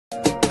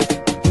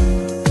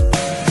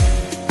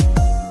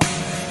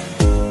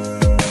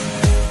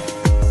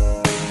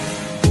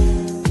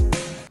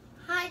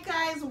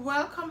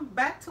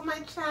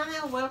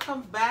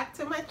welcome back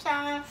to my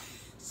channel.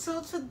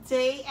 So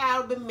today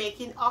I'll be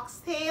making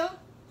oxtail,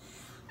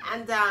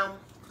 and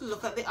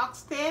look at the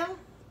oxtail.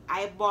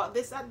 I bought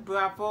this at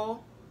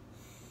Bravo.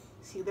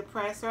 See the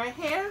price right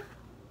here?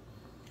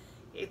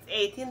 It's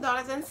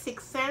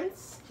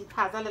 $18.06. It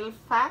has a little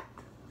fat,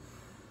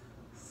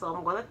 so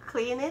I'm gonna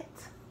clean it,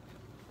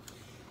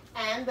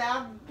 and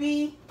I'll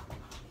be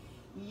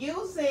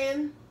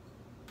using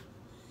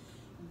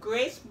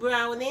Grace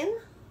browning,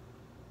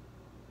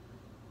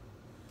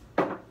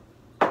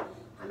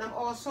 and I'm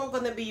also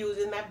going to be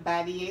using my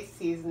Badier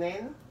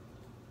seasoning.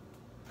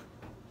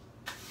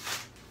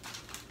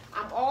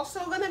 I'm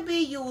also going to be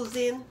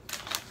using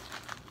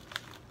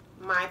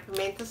my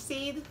pimento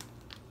seed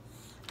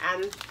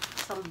and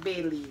some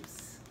bay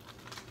leaves.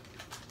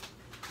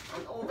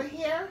 And over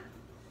here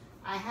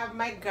I have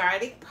my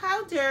garlic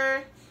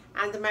powder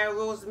and my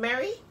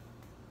rosemary.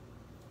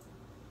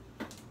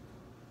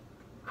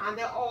 And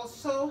I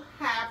also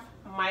have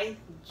my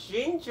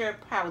ginger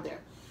powder.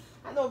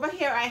 And over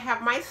here I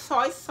have my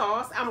soy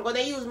sauce. I'm going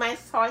to use my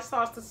soy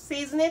sauce to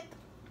season it.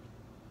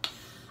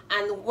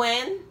 And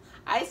when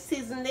I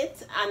season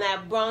it and I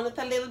brown it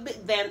a little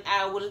bit, then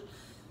I will,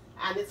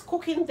 and it's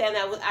cooking, then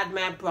I will add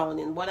my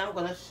browning. What I'm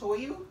going to show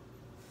you.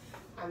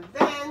 And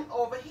then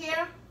over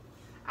here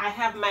I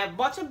have my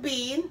butter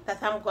bean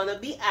that I'm going to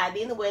be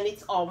adding when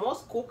it's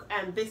almost cooked.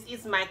 And this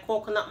is my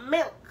coconut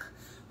milk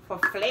for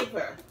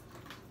flavor.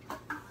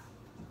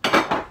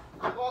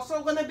 I'm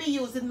also going to be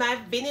using my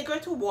vinegar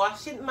to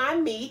wash in my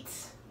meat.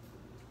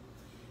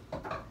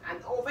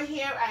 And over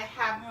here I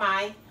have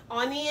my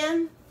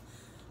onion,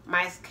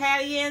 my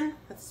scallion,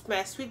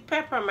 my sweet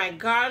pepper, my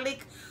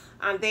garlic,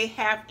 and they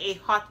have a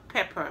hot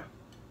pepper.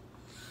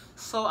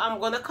 So I'm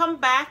going to come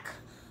back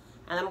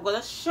and I'm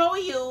going to show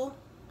you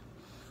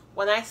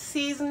when I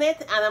season it,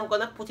 and I'm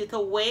going to put it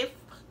away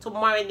to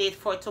marinate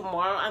for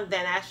tomorrow, and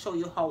then I'll show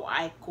you how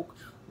I cook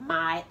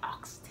my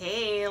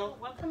oxtail.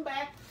 Welcome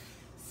back.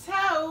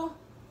 So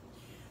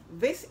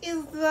this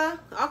is the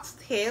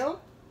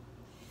oxtail,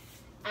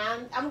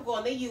 and I'm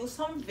going to use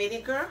some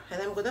vinegar,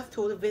 and I'm going to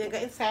throw the vinegar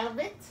inside of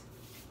it.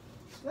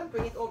 I'm going to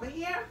bring it over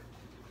here.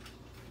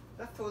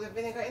 Let's throw the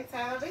vinegar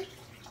inside of it.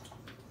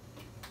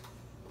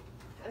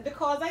 And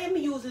because I am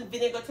using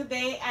vinegar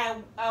today,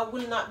 I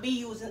will not be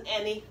using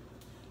any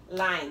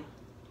lime.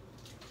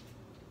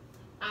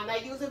 And I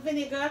use the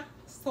vinegar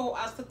so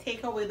as to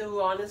take away the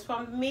rawness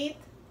from the meat.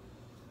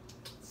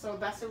 So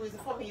that's the reason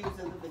for me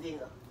using the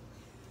vinegar.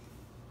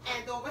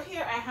 And over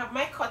here I have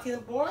my cutting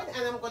board,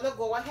 and I'm going to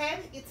go ahead.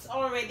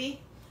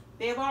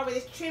 They've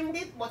already trimmed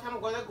it, but I'm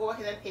going to go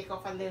ahead and take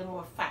off a little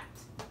more fat.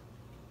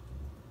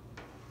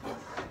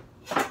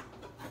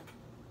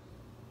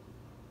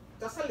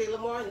 Just a little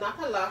more, not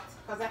a lot,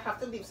 because I have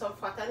to leave some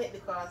fat on it,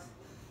 because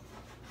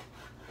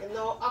you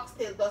know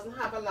oxtail doesn't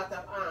have a lot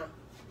of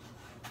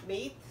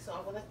meat. So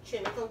I'm going to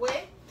trim it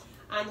away.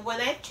 And when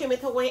I trim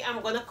it away,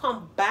 I'm going to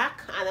come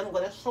back and I'm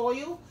going to show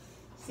you.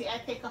 See, I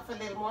take off a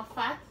little more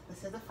fat.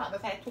 This is the fat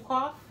that I took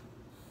off.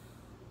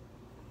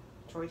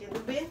 Throw it in the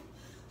bin.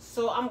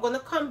 So I'm going to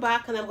come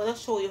back and I'm going to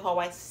show you how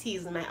I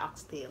season my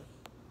oxtail.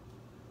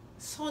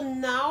 So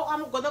now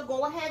I'm going to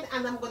go ahead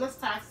and I'm going to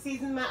start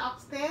seasoning my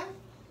oxtail.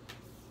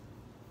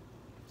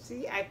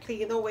 See, I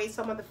cleaned away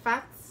some of the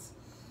fats.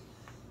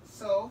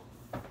 So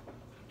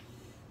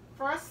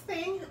first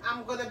thing,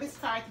 I'm going to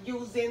start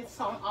using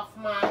some of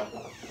my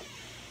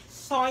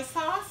soy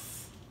sauce.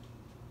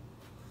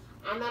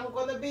 And I'm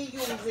going to be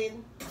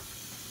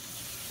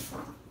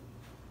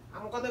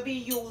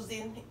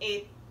using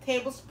a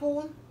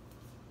tablespoon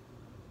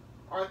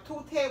or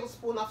 2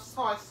 tablespoons of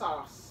soy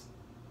sauce.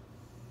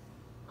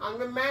 And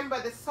remember,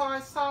 the soy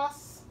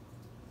sauce,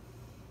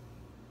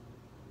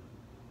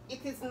 it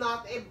is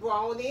not a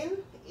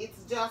browning,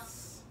 it's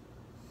just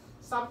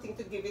something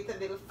to give it a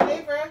little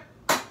flavor.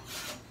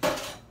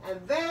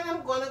 And then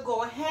I'm going to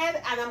go ahead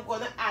and I'm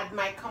going to add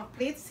my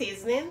complete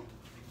seasoning.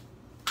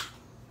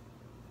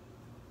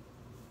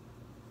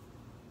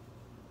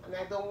 And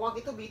I don't want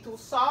it to be too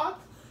salt.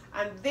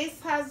 And this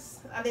has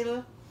a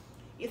little,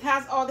 it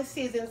has all the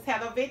seasoning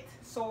inside of it,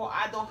 so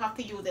I don't have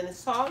to use any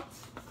salt.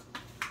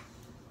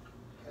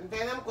 And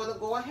then I'm going to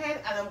go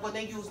ahead and I'm going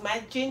to use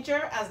my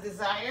ginger as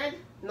desired.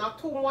 Not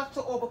too much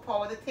to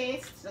overpower the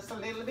taste, just a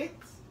little bit.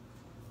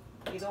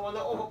 You don't want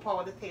to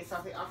overpower the taste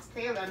of the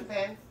oxtail. And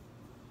then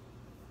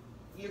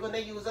you're going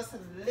to use just a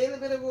little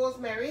bit of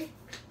rosemary.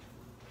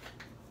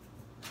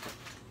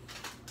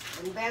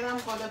 And then I'm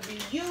going to be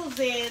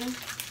using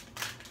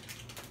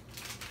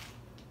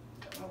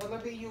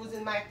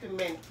my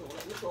pimento.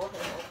 Let me go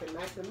ahead and open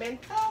my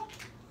pimento.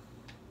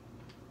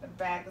 The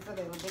bag is a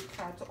little bit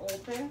hard to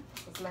open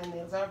because my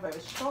nails are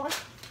very short.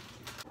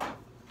 I'm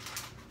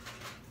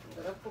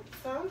going to put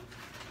some.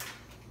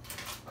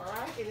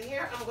 Alright, in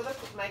here I'm going to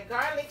put my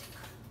garlic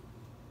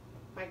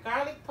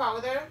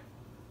powder.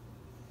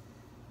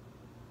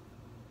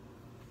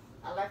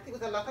 I like it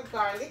with a lot of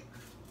garlic.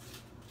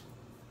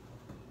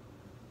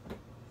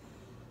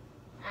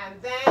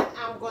 And then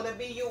I'm going to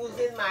be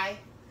using my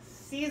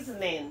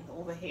seasoning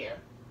over here.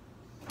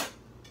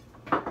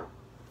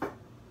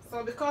 So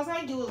So because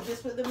I use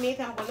this with the meat,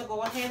 I'm going to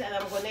go ahead and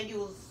I'm going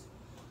to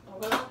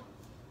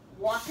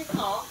wash it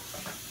off.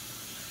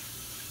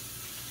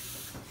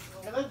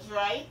 I'm going to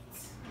dry it.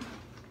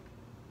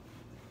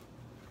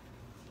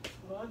 I'm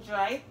going to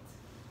dry it.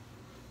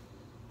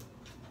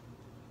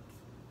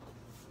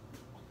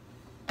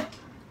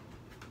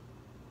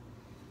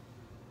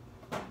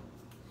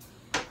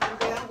 And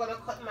then I'm going to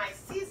cut my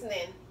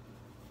seasoning.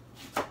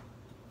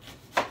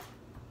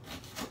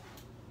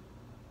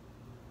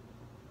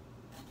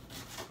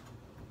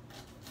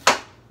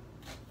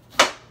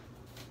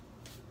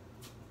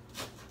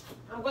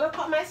 I'm going to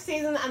cut my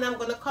seasoning and I'm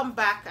going to come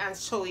back and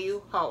show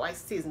you how I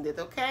seasoned it,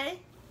 okay?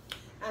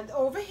 And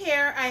over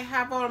here I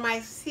have all my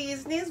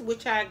seasonings,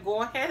 which I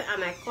go ahead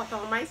and I cut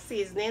all my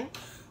seasoning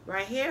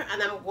right here,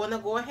 and I'm going to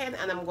go ahead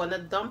and I'm going to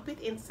dump it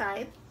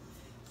inside.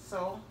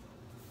 So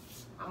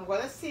I'm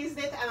going to season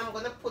it and I'm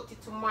going to put it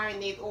to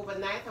marinate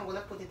overnight. I'm going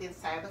to put it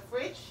inside the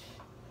fridge.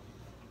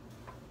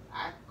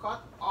 I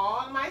cut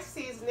all my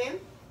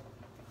seasoning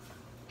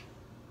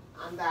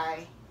and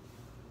I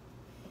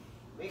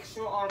make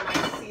sure all my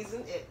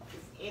seasoning is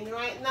in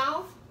right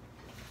now.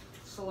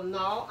 So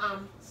now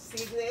I'm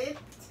seasoning it,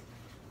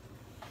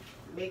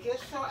 making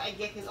sure I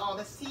get in all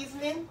the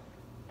seasoning.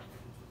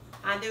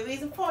 And the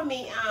reason for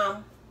me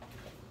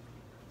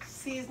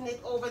season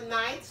it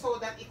overnight so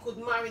that it could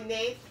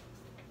marinate,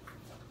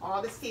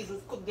 all the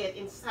seasons could get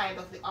inside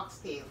of the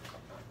oxtail.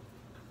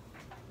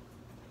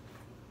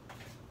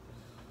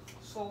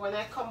 So when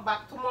I come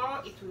back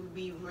tomorrow, it will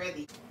be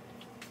ready.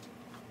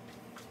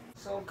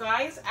 So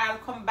guys, I'll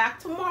come back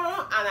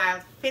tomorrow and I'll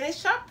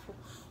finish up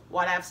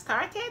what I've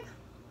started.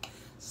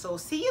 So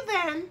see you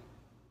then.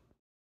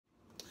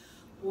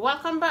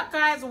 Welcome back,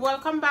 guys.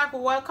 Welcome back.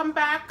 Welcome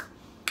back.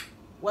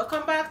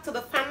 Welcome back to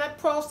the final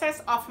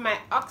process of my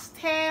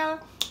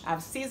oxtail.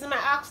 I've seasoned my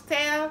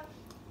oxtail.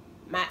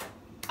 My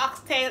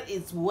oxtail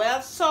is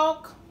well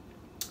soaked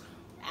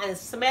and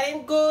it's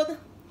smelling good.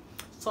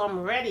 So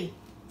I'm ready.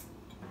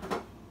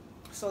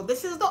 So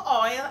this is the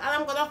oil, and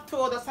I'm going to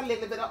throw just a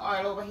little bit of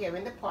oil over here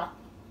in the pot.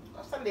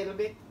 Just a little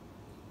bit.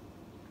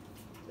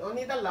 Don't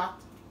need a lot.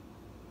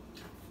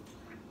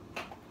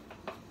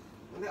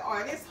 The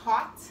oil is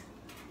hot.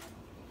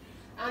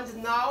 And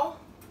now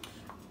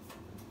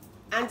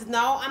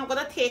I'm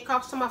going to take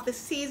off some of the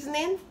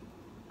seasoning.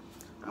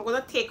 I'm going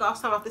to take off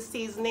some of the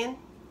seasoning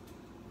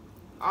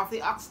of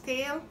the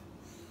oxtail.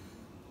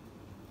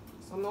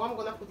 So now I'm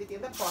going to put it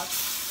in the pot.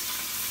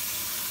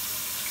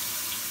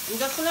 I'm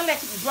just gonna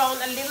let it brown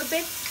a little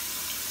bit.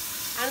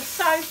 And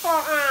sorry if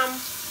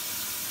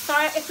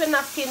you're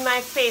not seeing my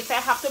face. I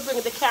have to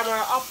bring the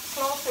camera up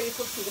close so you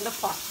can see in the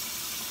pot,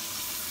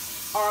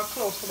 or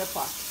close to the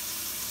pot.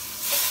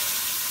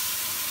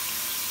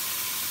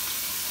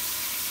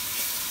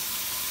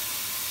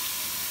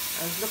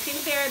 And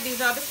looking there,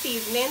 these are the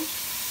seasoning.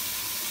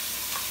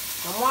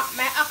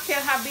 My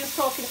oxtail have been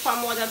soaking for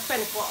more than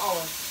 24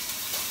 hours.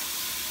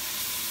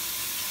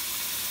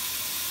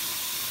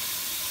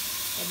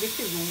 This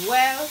is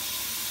well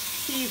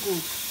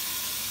seasoned.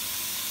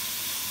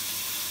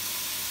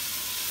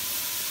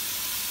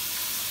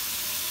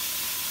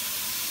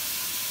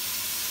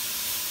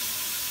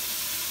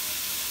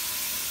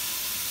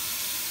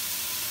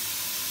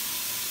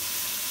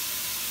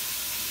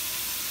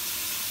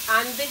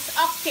 And this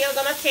oxtail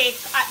gonna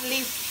take at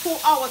least 2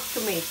 hours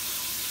to make.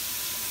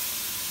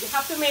 You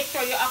have to make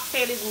sure your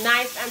oxtail is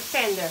nice and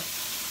tender.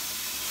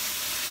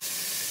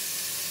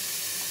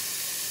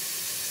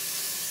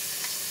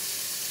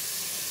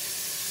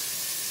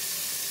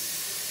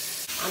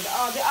 And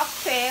all the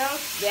oxtails,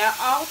 they are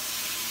out.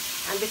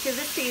 And this is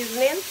the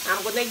seasoning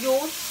I'm going to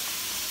use.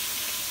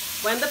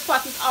 When the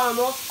pot is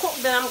almost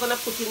cooked, then I'm going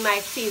to put in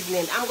my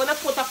seasoning. I'm going to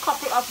put a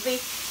couple of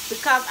the,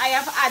 because I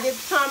have added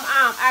some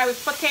Irish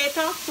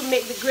potato to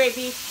make the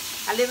gravy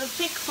a little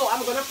thick. So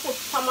I'm going to put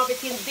some of it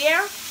in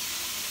there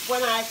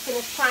when I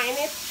finish frying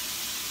it.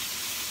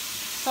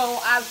 So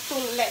I'll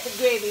soon let the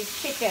gravy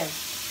thicken.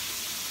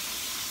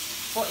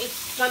 So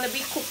it's going to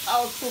be cooked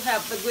out to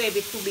help the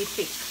gravy to be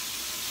thick.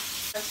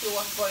 Let's see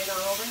what's going on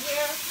over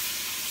here.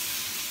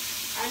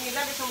 I need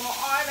a little more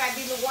oil. I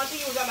didn't want to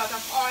use a lot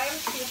of oil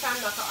since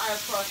I'm not an oil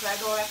person. I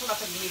don't like a lot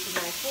of grease in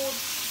my food.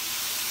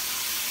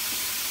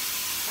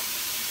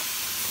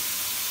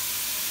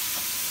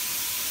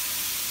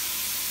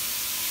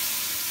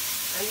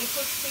 And you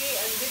could see,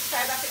 and this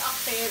side of the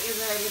oxtail is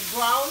a little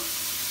brown.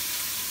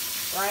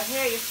 Right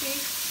here, you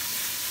see.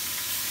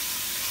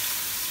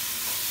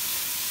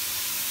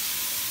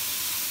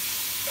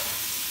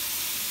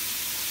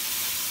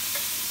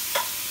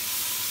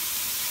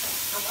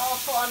 And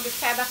also on the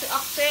side of the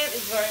oxtail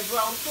is very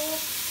brown too.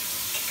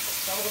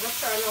 So I'm going to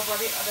turn over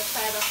the other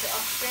side of the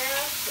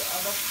oxtail, the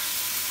other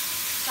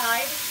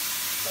side,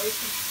 so it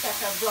should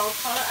catch a brown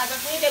color. I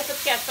just need them to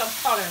catch some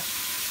color.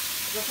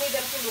 I just need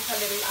them to look a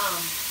little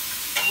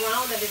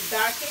brown, a little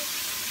darkish.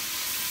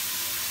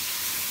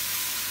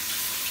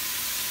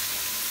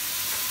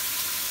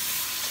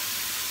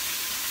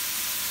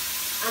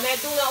 And I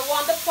do not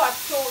want the pot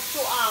to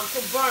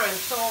burn,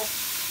 so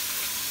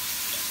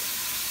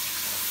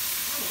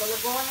I'm gonna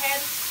go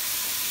ahead.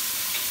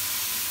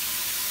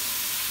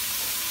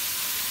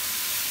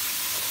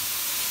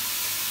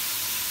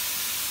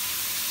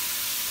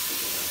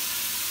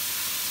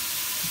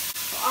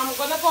 So I'm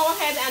gonna go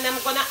ahead and I'm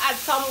gonna add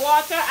some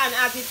water and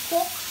as it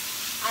cooks.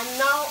 And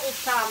now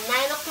it's 9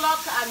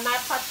 o'clock and my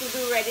pot will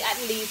be ready at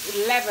least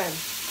 11.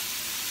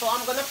 So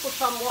I'm gonna put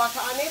some water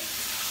on it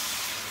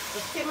to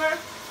simmer.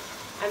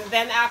 And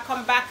then I'll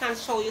come back and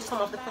show you some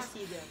of the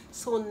procedure.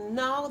 So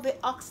now the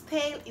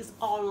oxtail is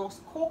almost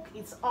cooked.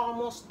 It's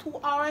almost 2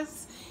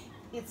 hours.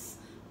 It's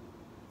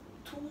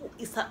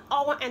an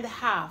hour and a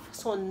half.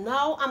 So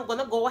now I'm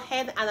gonna go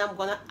ahead and I'm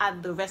gonna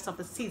add the rest of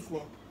the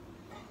seasoning.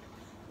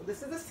 So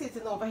this is the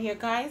seasoning over here,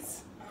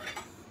 guys.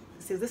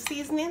 This is the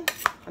seasoning.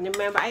 And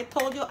remember I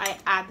told you I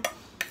add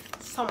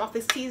some of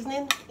the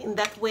seasoning. In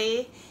that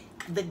way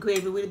the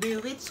gravy will be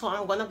rich. So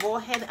I'm gonna go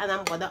ahead and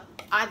I'm gonna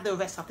add the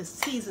rest of the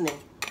seasoning.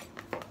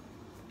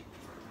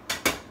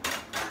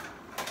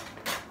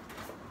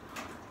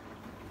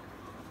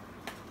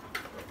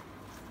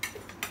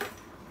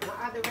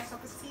 The rest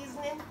of the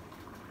seasoning,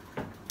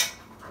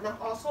 and I'm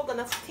also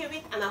gonna stir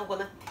it and I'm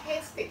gonna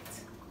taste it.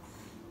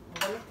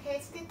 I'm gonna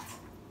taste it.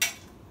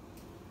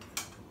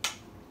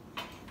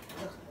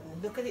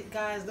 Look at it,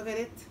 guys, look at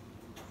it.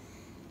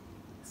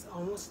 It's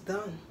almost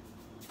done.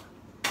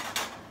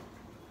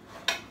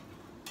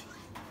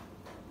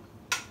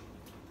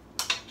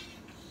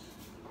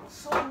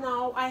 So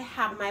now I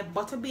have my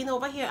butter bean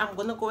over here. I'm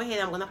gonna go ahead,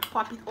 I'm gonna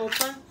pop it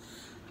open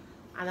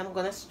and I'm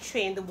gonna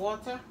strain the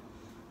water.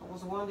 I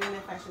was wondering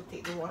if I should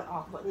take the water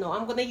off, but no,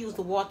 I'm going to use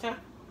the water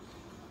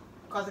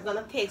because it's going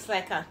to take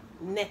like a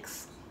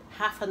next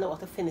half an hour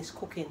to finish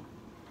cooking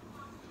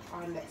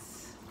or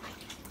less.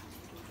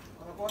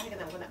 I'm going to go ahead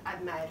and I'm going to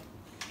add my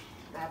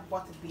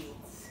butter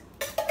beans.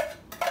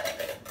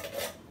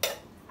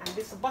 And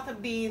this butter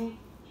bean,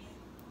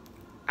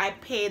 I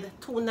paid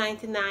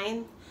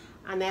 $2.99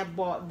 and I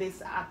bought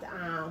this at,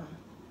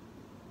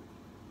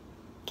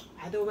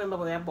 I don't remember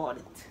where I bought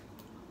it.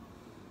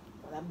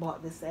 I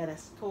bought this at a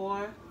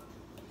store.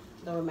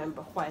 Don't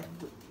remember quite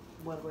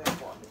where I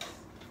bought this.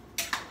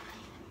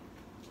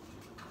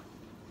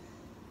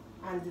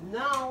 And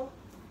now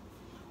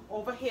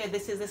over here,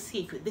 this is the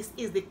secret. This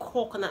is the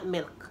coconut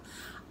milk.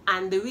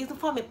 And the reason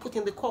for me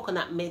putting the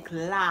coconut milk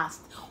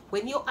last,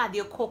 when you add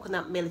your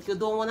coconut milk, you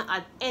don't want to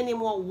add any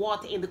more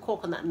water in the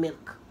coconut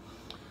milk.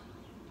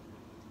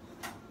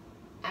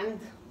 And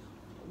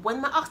when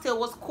my oxtail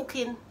was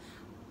cooking,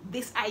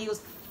 I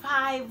used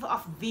 5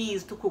 of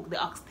these to cook the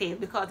oxtail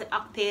because the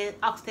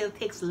oxtail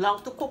takes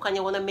long to cook and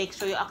you want to make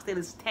sure your oxtail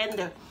is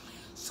tender.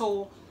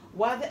 So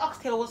while the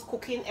oxtail was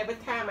cooking, every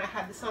time I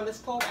had this on the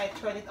stove, I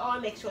turn it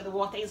on, make sure the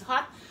water is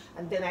hot,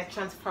 and then I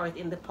transfer it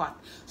in the pot.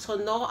 So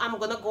now I'm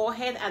going to go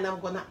ahead and I'm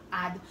going to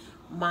add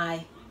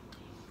my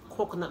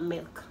coconut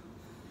milk.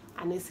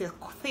 And it's a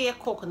clear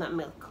coconut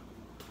milk.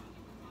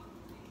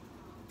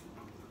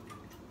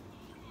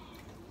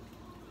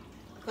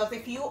 Because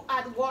if you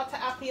add water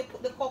after you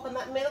put the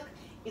coconut milk,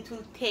 it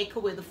will take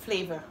away the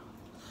flavor.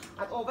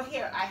 And over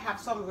here, I have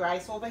some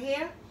rice over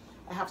here.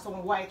 I have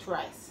some white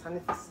rice,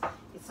 and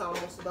it's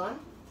almost done.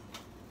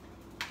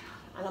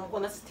 And I'm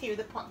gonna stir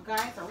the pot,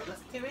 guys. I'm gonna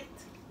stir it.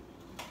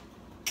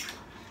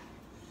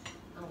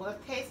 I'm gonna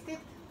taste it.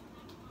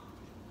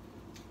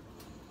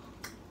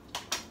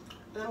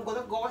 And I'm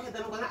gonna go ahead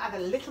and I'm gonna add a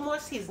little more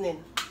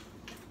seasoning.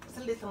 Just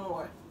a little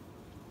more.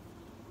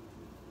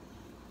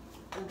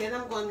 And then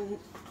I'm gonna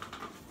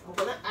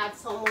add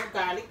some more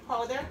garlic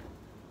powder.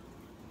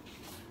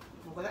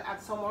 I'm gonna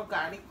add some more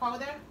garlic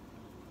powder.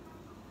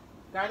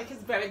 Garlic is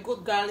very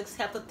good. Garlic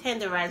helps to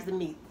tenderize the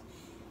meat.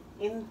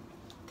 In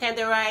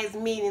tenderize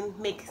meaning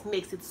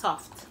makes it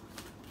soft.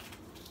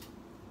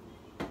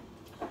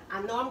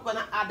 And now I'm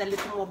gonna add a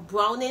little more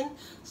browning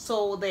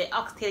so the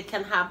oxtail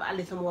can have a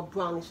little more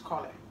brownish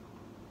color.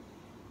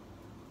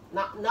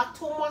 Not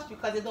too much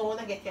because you don't want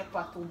to get your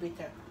pot too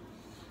bitter.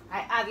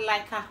 I add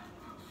like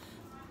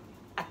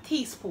a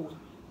teaspoon.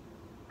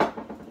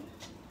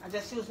 I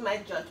just use my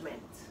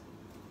judgment.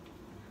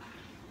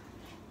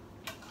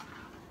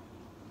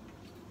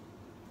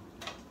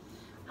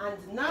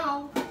 And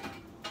now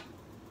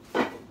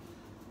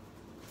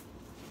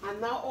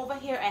over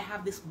here I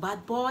have this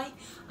bad boy.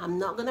 I'm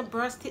not gonna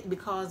burst it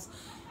because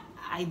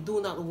I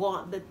do not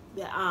want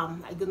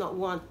I do not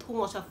want too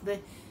much of the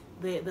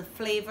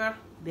flavor,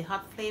 the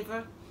hot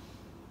flavor,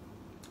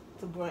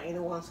 to burn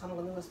anyone. So I'm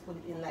gonna just put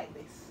it in like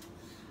this,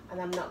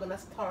 and I'm not gonna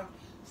stir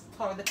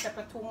the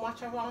pepper too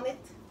much around it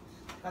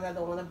because I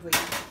don't want to break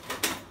it.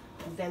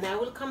 Then I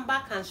will come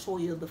back and show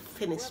you the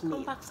finished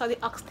meal. So the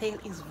oxtail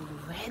is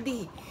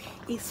ready.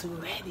 It's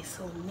ready.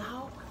 So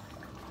now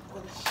I'm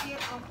going to share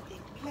out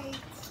a plate.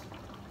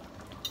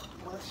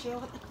 I'm going to share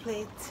out a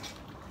plate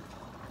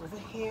over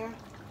here.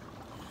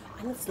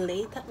 And it's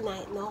late at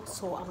night now,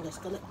 so I'm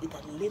just going to eat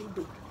a little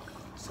bit.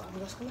 So I'm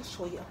just going to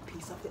show you a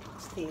piece of the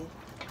oxtail.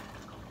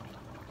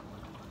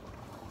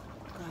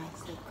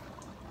 Guys, look.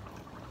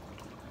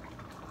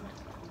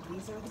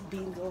 These are the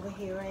beans over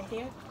here, right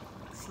here.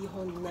 See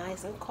how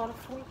nice and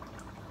colorful?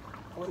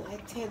 When I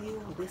tell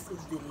you, this is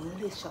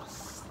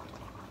delicious.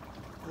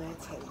 When I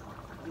tell you,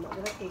 I'm not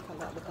gonna take a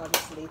lot because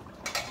it's late.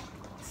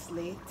 It's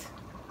late.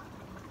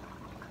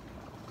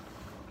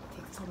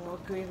 Take some more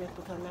gravy and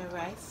put on my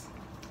rice.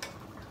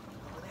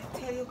 When I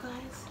tell you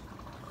guys,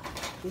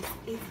 this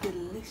is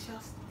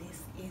delicious.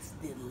 This is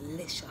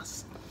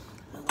delicious.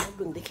 I'm gonna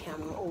bring the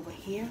camera over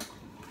here.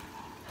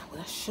 I'm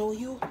gonna show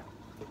you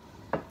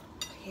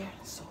here.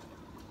 So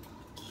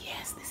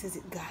yes, this is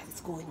it, guys.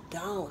 It's going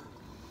down.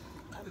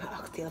 Got my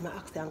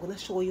oxtail, I'm gonna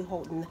show you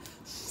how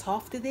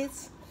soft it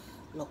is.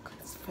 Look,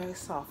 it's very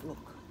soft. Look,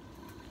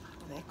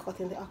 when I cut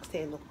in the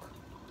oxtail, look,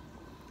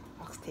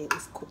 oxtail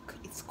is cooked.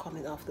 It's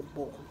coming off the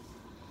bone,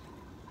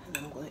 and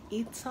I'm gonna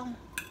eat some.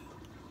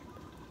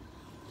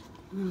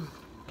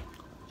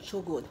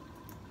 So good.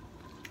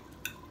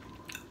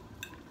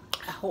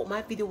 I hope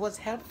my video was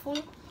helpful,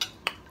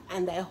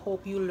 and I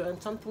hope you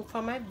learned something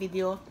from my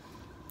video,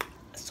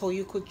 so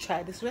you could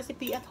try this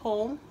recipe at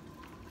home.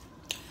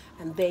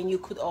 And then you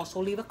could also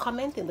leave a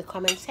comment in the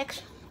comment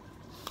section.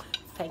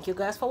 Thank you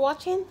guys for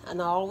watching, and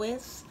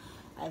always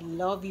I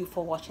love you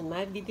for watching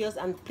my videos,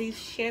 and please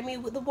share me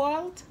with the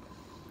world.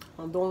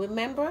 And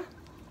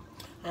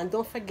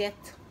don't forget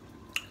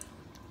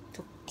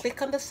to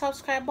click on the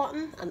subscribe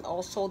button and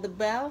also the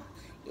bell.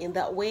 In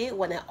that way,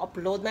 when I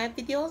upload my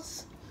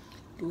videos,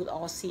 you will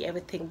all see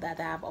everything that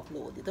I have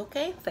uploaded.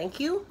 Okay,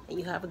 thank you, and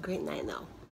you have a great night now.